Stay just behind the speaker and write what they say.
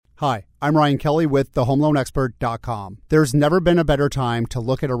Hi, I'm Ryan Kelly with thehomeloanexpert.com. There's never been a better time to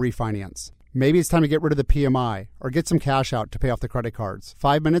look at a refinance. Maybe it's time to get rid of the PMI or get some cash out to pay off the credit cards.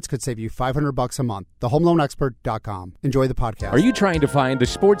 5 minutes could save you $500 a month. Thehomeloanexpert.com. Enjoy the podcast. Are you trying to find the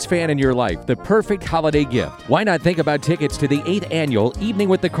sports fan in your life the perfect holiday gift? Why not think about tickets to the 8th annual Evening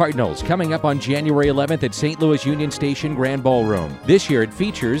with the Cardinals coming up on January 11th at St. Louis Union Station Grand Ballroom. This year it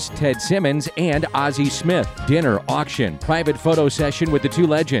features Ted Simmons and Ozzie Smith. Dinner, auction, private photo session with the two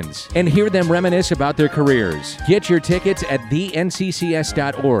legends, and hear them reminisce about their careers. Get your tickets at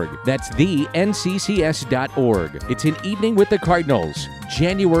thenccs.org. That's thenccs.org. It's an Evening with the Cardinals,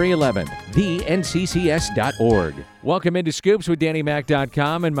 January 11th, thenccs.org. Welcome into Scoops with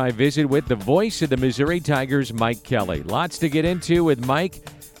DannyMac.com and my visit with the voice of the Missouri Tigers, Mike Kelly. Lots to get into with Mike.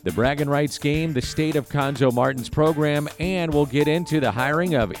 The bragging rights game, the state of Conzo Martin's program, and we'll get into the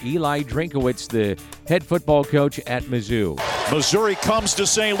hiring of Eli Drinkowitz, the head football coach at Mizzou. Missouri comes to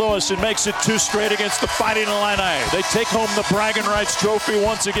St. Louis and makes it 2 straight against the Fighting Illini. They take home the bragging rights trophy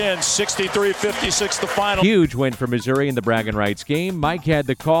once again, 63-56 the final. Huge win for Missouri in the bragging rights game. Mike had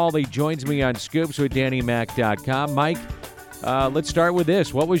the call. He joins me on Scoops with DannyMac.com. Mike, let's start with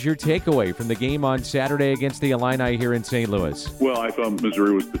this. What was your takeaway from the game on Saturday against the Illini here in St. Louis? Well, I thought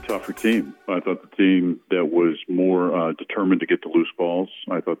Missouri was the tougher team. I thought the team that was more determined to get the loose balls.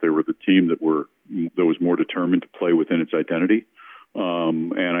 I thought they were the team that was more determined to play within its identity.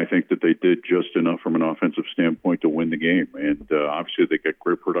 And I think that they did just enough from an offensive standpoint to win the game. And obviously they got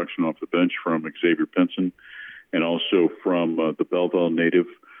great production off the bench from Xavier Pinson and also from the Belleville native,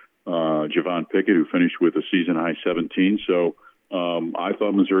 Javon Pickett, who finished with a season-high 17. So I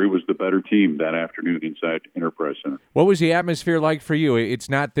thought Missouri was the better team that afternoon inside Enterprise Center. What was the atmosphere like for you? It's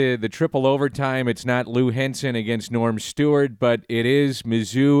not the triple overtime. It's not Lou Henson against Norm Stewart, but it is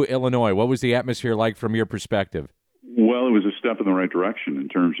Mizzou, Illinois. What was the atmosphere like from your perspective? Well, it was a step in the right direction in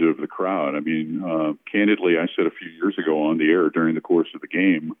terms of the crowd. I mean, candidly, I said a few years ago on the air during the course of the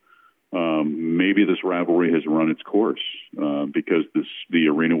game, maybe this rivalry has run its course because the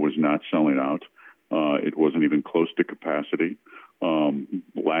arena was not selling out. It wasn't even close to capacity.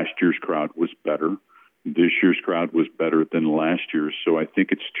 Last year's crowd was better. This year's crowd was better than last year's. So I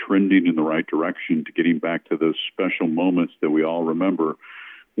think it's trending in the right direction to getting back to those special moments that we all remember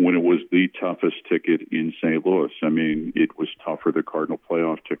when it was the toughest ticket in St. Louis. I mean, it was tougher than Cardinal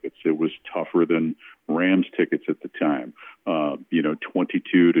playoff tickets. It was tougher than Rams tickets at the time.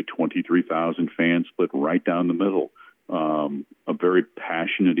 22 to 23,000 fans split right down the middle. A very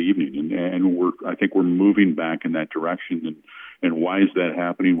passionate evening, and I think we're moving back in that direction. And why is that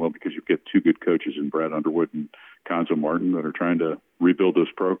happening? Well, because you've got two good coaches in Brad Underwood and Conzo Martin that are trying to rebuild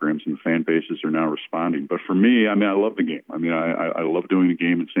those programs, and the fan bases are now responding. But for me, I mean, I love the game. I mean, I love doing the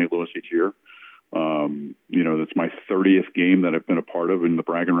game in St. Louis each year. That's my 30th game that I've been a part of in the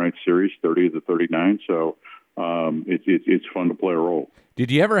Bragging Rights series, 30 of the 39. So it's fun to play a role. Did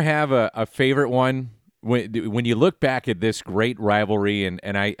you ever have a favorite one? When you look back at this great rivalry, and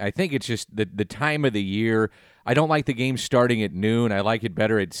I think it's just the time of the year, I don't like the game starting at noon. I like it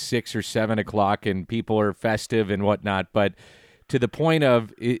better at 6 or 7 o'clock, and people are festive and whatnot. But to the point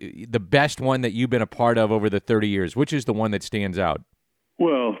of the best one that you've been a part of over the 30 years, which is the one that stands out?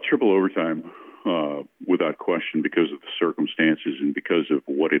 Well, triple overtime, without question, because of the circumstances and because of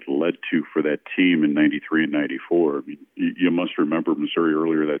what it led to for that team in 93 and 94. I mean, you must remember Missouri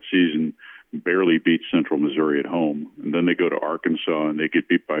earlier that season barely beat Central Missouri at home. And then they go to Arkansas and they get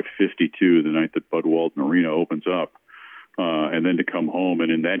beat by 52 the night that Bud Walton Arena opens up. And then to come home,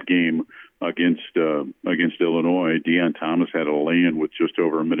 and in that game against Illinois, Deion Thomas had a lay-in with just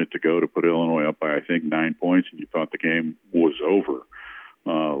over a minute to go to put Illinois up by, I think, 9 points, and you thought the game was over.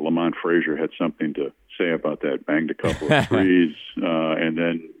 Lamont Frazier had something to say about that, banged a couple of threes, and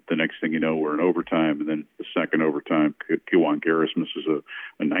then the next thing you know, we're in overtime, and then the second overtime, Kiwan Garris misses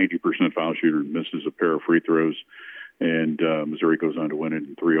a 90% foul shooter and misses a pair of free throws, and Missouri goes on to win it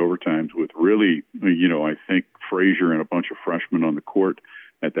in 3 overtimes with really, I think Frazier and a bunch of freshmen on the court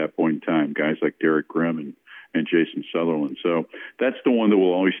at that point in time, guys like Derek Grimm and Jason Sutherland. So that's the one that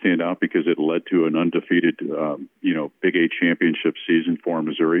will always stand out because it led to an undefeated, Big 8 championship season for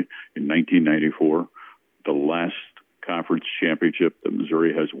Missouri in 1994, the last conference championship that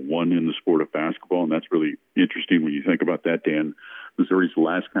Missouri has won in the sport of basketball. And that's really interesting when you think about that, Dan. Missouri's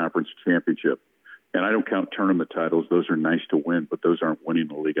last conference championship. And I don't count tournament titles. Those are nice to win, but those aren't winning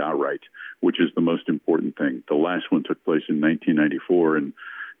the league outright, which is the most important thing. The last one took place in 1994. And,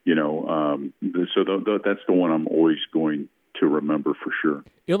 that's the one I'm always going to remember for sure.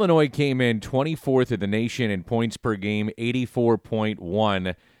 Illinois came in 24th in the nation in points per game,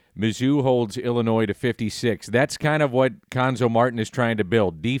 84.1. Mizzou holds Illinois to 56. That's kind of what Conzo Martin is trying to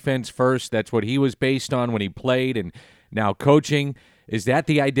build. Defense first. That's what he was based on when he played, and now coaching. Is that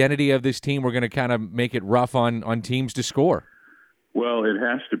the identity of this team? We're going to kind of make it rough on teams to score. Well, it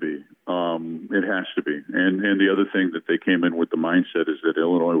has to be. It has to be. And the other thing that they came in with the mindset is that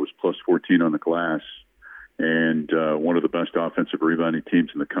Illinois was plus 14 on the glass and one of the best offensive rebounding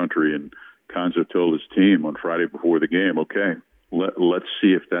teams in the country. And Conzo told his team on Friday before the game, okay, let's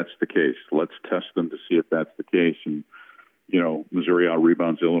see if that's the case. Let's test them to see if that's the case. And, Missouri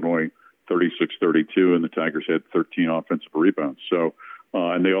out-rebounds Illinois 36-32, and the Tigers had 13 offensive rebounds. So,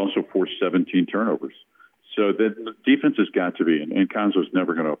 and they also forced 17 turnovers. So the defense has got to be, and Conzo's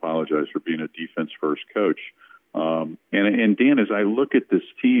never going to apologize for being a defense-first coach. And Dan, as I look at this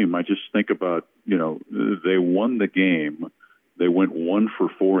team, I just think about, they won the game. They went 1 for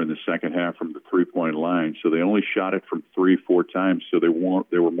 4 in the second half from the three-point line. So they only shot it from 3-4 times. So they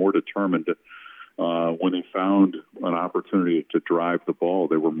were more determined. When they found an opportunity to drive the ball,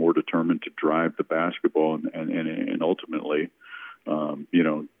 they were more determined to drive the basketball and ultimately,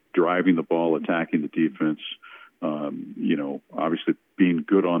 driving the ball, attacking the defense, obviously being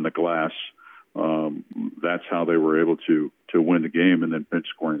good on the glass. That's how they were able to win the game, and then bench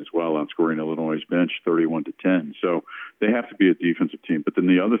scoring as well, outscoring Illinois' bench 31-10. So they have to be a defensive team. But then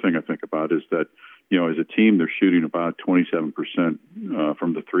the other thing I think about is that, as a team, they're shooting about 27%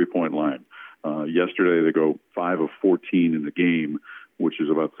 from the three-point line. Yesterday they go 5 of 14 in the game, which is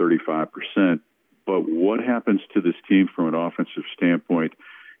about 35%. But what happens to this team from an offensive standpoint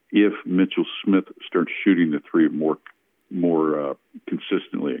if Mitchell Smith starts shooting the three more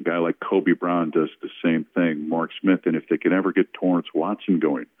consistently? A guy like Kobe Brown does the same thing, Mark Smith, and if they can ever get Torrance Watson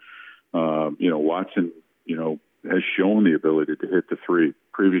going, Watson, has shown the ability to hit the three.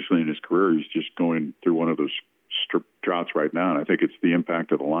 Previously in his career, he's just going through one of those droughts right now, and I think it's the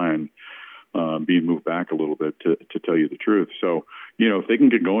impact of the line being moved back a little bit, to tell you the truth. So, if they can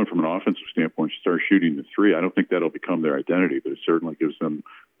get going from an offensive standpoint, start shooting the three, I don't think that'll become their identity, but it certainly gives them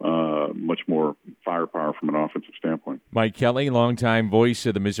much more firepower from an offensive standpoint. Mike Kelly, longtime voice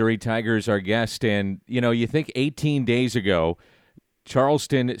of the Missouri Tigers, our guest. And, you think 18 days ago,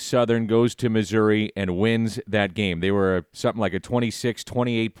 Charleston Southern goes to Missouri and wins that game. They were something like a 26,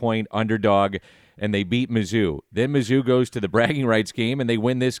 28-point underdog, and they beat Mizzou. Then Mizzou goes to the bragging rights game, and they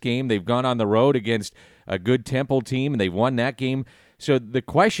win this game. They've gone on the road against a good Temple team, and they've won that game. So the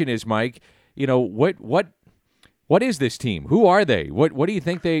question is, Mike, what is this team? Who are they? What do you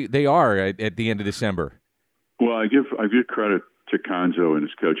think they are at the end of December? Well, I give credit to Conzo and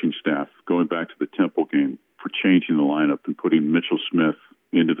his coaching staff, going back to the Temple game, for changing the lineup and putting Mitchell Smith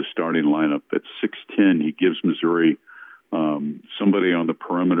into the starting lineup. At 6'10", he gives Missouri somebody on the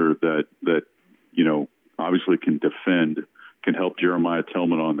perimeter that obviously can defend, can help Jeremiah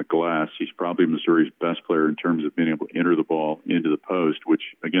Tillman on the glass. He's probably Missouri's best player in terms of being able to enter the ball into the post, which,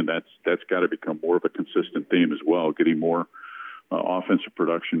 again, that's got to become more of a consistent theme as well, getting more offensive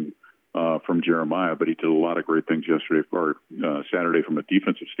production from Jeremiah. But he did a lot of great things Saturday from a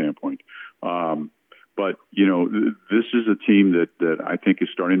defensive standpoint. But, this is a team that I think is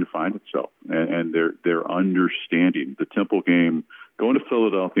starting to find itself, and they're understanding the Temple game. Going to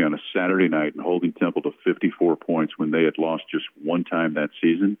Philadelphia on a Saturday night and holding Temple to 54 points when they had lost just one time that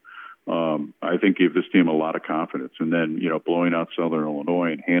season, I think gave this team a lot of confidence. And then, blowing out Southern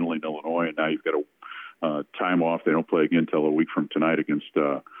Illinois and handling Illinois, and now you've got a time off. They don't play again until a week from tonight against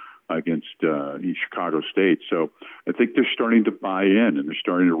Chicago State. So I think they're starting to buy in, and they're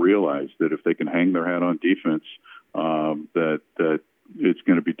starting to realize that if they can hang their hat on defense, that it's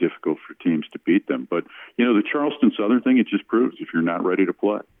going to be difficult for teams to beat them. But, the Charleston Southern thing, it just proves if you're not ready to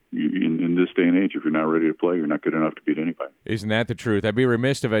play, in this day and age, if you're not ready to play, you're not good enough to beat anybody. Isn't that the truth? I'd be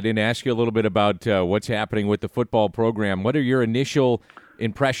remiss if I didn't ask you a little bit about what's happening with the football program. What are your initial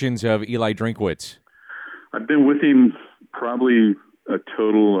impressions of Eli Drinkwitz? I've been with him probably a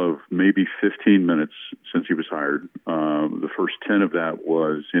total of maybe 15 minutes since he was hired. The first 10 of that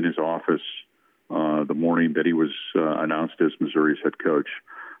was in his office the morning that he was announced as Missouri's head coach.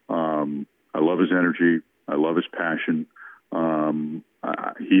 I love his energy. I love his passion.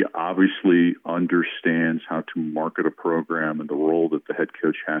 He obviously understands how to market a program and the role that the head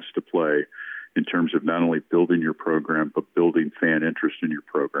coach has to play in terms of not only building your program, but building fan interest in your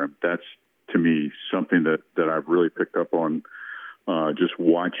program. That's, to me, something that I've really picked up on just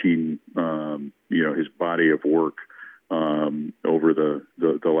watching, his body of work over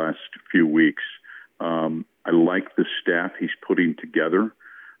the last few weeks. I like the staff he's putting together.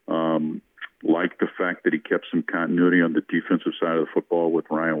 Like the fact that he kept some continuity on the defensive side of the football with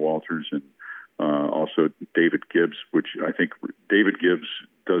Ryan Walters and also David Gibbs, which I think David Gibbs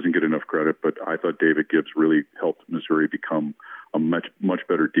doesn't get enough credit, but I thought David Gibbs really helped Missouri become a much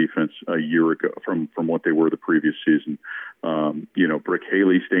better defense a year ago from what they were the previous season. Brick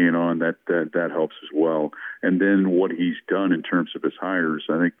Haley staying on, that helps as well. And then what he's done in terms of his hires,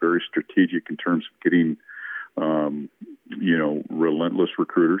 I think very strategic in terms of getting, relentless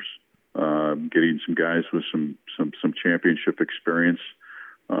recruiters, getting some guys with some championship experience.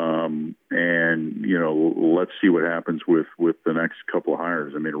 Let's see what happens with the next couple of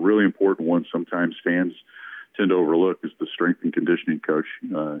hires. I mean, a really important one sometimes fans tend to overlook is the strength and conditioning coach. He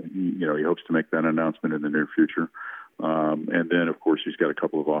hopes to make that announcement in the near future. And then, of course, he's got a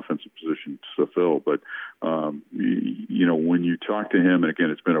couple of offensive positions to fill. But, when you talk to him, and again,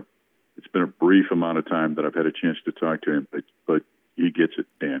 it's been a brief amount of time that I've had a chance to talk to him, but he gets it,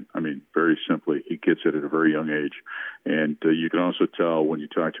 Dan. I mean, very simply, he gets it at a very young age. And you can also tell when you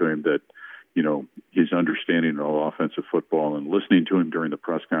talk to him that, his understanding of offensive football and listening to him during the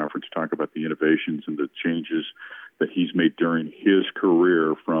press conference talk about the innovations and the changes that he's made during his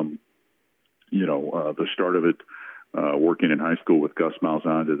career from, the start of it, working in high school with Gus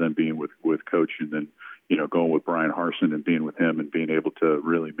Malzahn to then being with Coach and then, going with Brian Harsin and being with him and being able to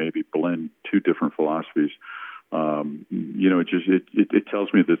really maybe blend two different philosophies. It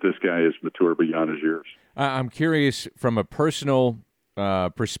tells me that this guy is mature beyond his years. I'm curious from a personal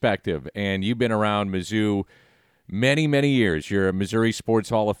perspective, and you've been around Mizzou many, many years. You're a Missouri Sports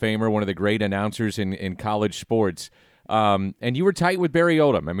Hall of Famer, one of the great announcers in college sports. And you were tight with Barry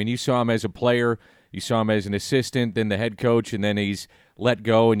Odom. I mean, you saw him as a player, you saw him as an assistant, then the head coach, and then he's let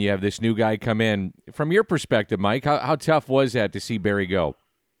go, and you have this new guy come in. From your perspective, Mike, how tough was that to see Barry go?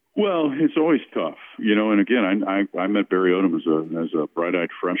 Well, it's always tough, and again, I met Barry Odom as a bright-eyed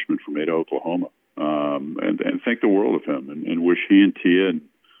freshman from Ada, Oklahoma, and think the world of him, and wish he and Tia and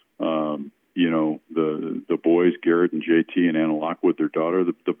the boys, Garrett and JT and Anna Lockwood, their daughter,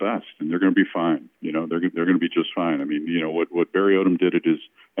 the best, and they're going to be fine. They're going to be just fine. I mean, what Barry Odom did at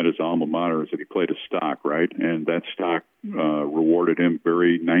his alma mater is that he played a stock, right, and that stock rewarded him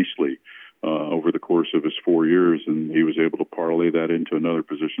very nicely. Over the course of his 4 years, and he was able to parlay that into another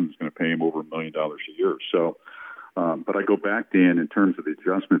position that's going to pay him over $1 million a year. So, but I go back, Dan, in terms of the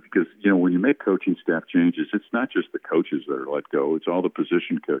adjustment, because, when you make coaching staff changes, it's not just the coaches that are let go. It's all the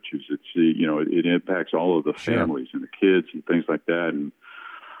position coaches. It's, it impacts all of the families and the kids and things like that. And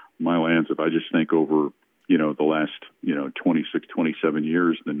my lands, if I just think over, the last, 26, 27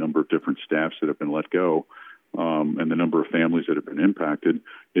 years, the number of different staffs that have been let go, and the number of families that have been impacted,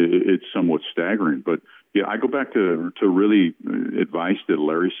 it's somewhat staggering. But yeah, I go back to really advice that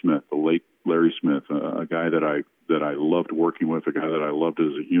Larry Smith, the late Larry Smith, a guy that I loved working with, a guy that I loved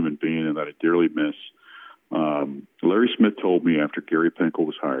as a human being and that I dearly miss. Larry Smith told me after Gary Pinkel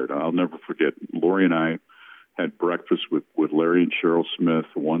was hired, I'll never forget, Lori and I had breakfast with Larry and Cheryl Smith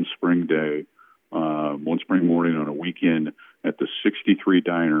one spring day, one spring morning on a weekend at the 63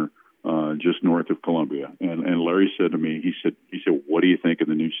 Diner, just north of Columbia. And Larry said to me, he said, what do you think of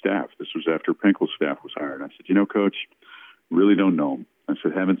the new staff? This was after Pinkel's staff was hired. I said, Coach, really don't know him. I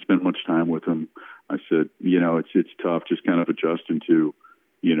said, haven't spent much time with him. I said, it's tough just kind of adjusting to,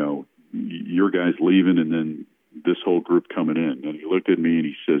 your guys leaving and then this whole group coming in. And he looked at me and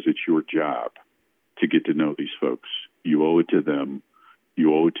he says, it's your job to get to know these folks. You owe it to them.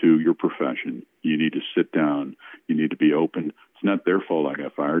 You owe it to your profession. You need to sit down. You need to be open. It's not their fault I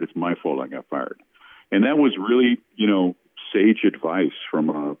got fired. It's my fault I got fired. And that was really, sage advice from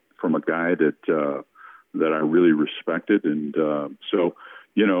a guy that I really respected. And so,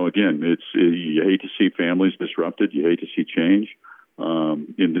 again, you hate to see families disrupted. You hate to see change.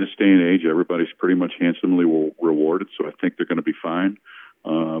 In this day and age, everybody's pretty much handsomely rewarded. So I think they're going to be fine.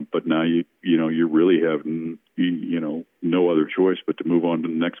 But now you really have no other choice but to move on to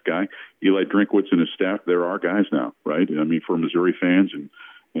the next guy. Eli Drinkwitz and his staff, there are guys now, right? I mean, for Missouri fans and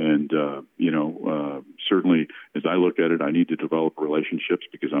certainly as I look at it, I need to develop relationships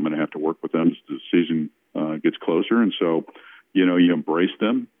because I'm going to have to work with them as the season gets closer. And so, you embrace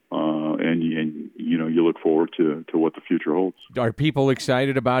them and you look forward to what the future holds. Are people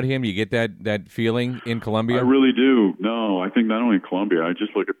excited about him? You get that feeling in Columbia? I really do. No, I think not only in Columbia. I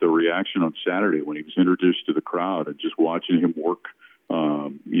just look at the reaction on Saturday when he was introduced to the crowd and just watching him work.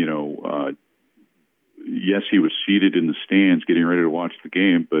 Yes, he was seated in the stands getting ready to watch the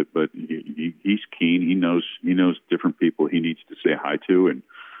game, but he's keen. He knows different people he needs to say hi to, and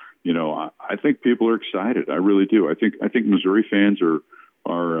I think people are excited. I really do. I think Missouri fans are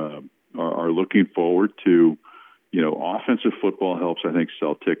looking forward to, offensive football helps, I think,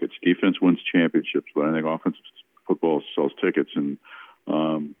 sell tickets. Defense wins championships, but I think offensive football sells tickets. And,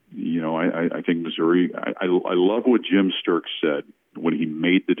 I think Missouri, I love what Jim Sturk said when he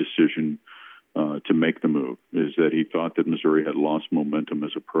made the decision to make the move, is that he thought that Missouri had lost momentum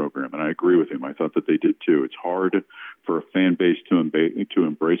as a program. And I agree with him. I thought that they did too. It's hard for a fan base to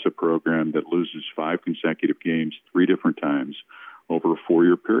embrace a program that loses 5 consecutive games 3 different times over a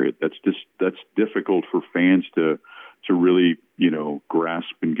 4-year period. That's difficult for fans to really,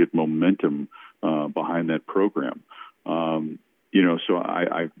 grasp and get momentum behind that program. So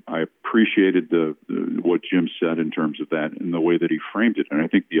I appreciated what Jim said in terms of that and the way that he framed it. And I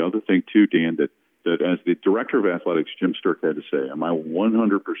think the other thing too, Dan, that as the director of athletics, Jim Sturck had to say, am I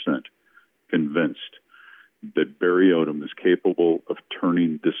 100% convinced that Barry Odom is capable of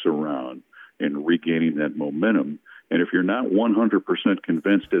turning this around and regaining that momentum? And if you're not 100%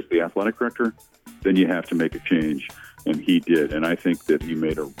 convinced as the athletic director, then you have to make a change. And he did. And I think that he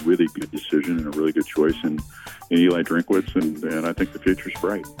made a really good decision and a really good choice in Eli Drinkwitz. And I think the future's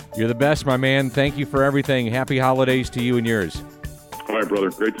bright. You're the best, my man. Thank you for everything. Happy holidays to you and yours. All right, brother.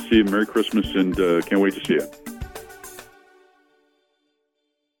 Great to see you. Merry Christmas, and can't wait to see you.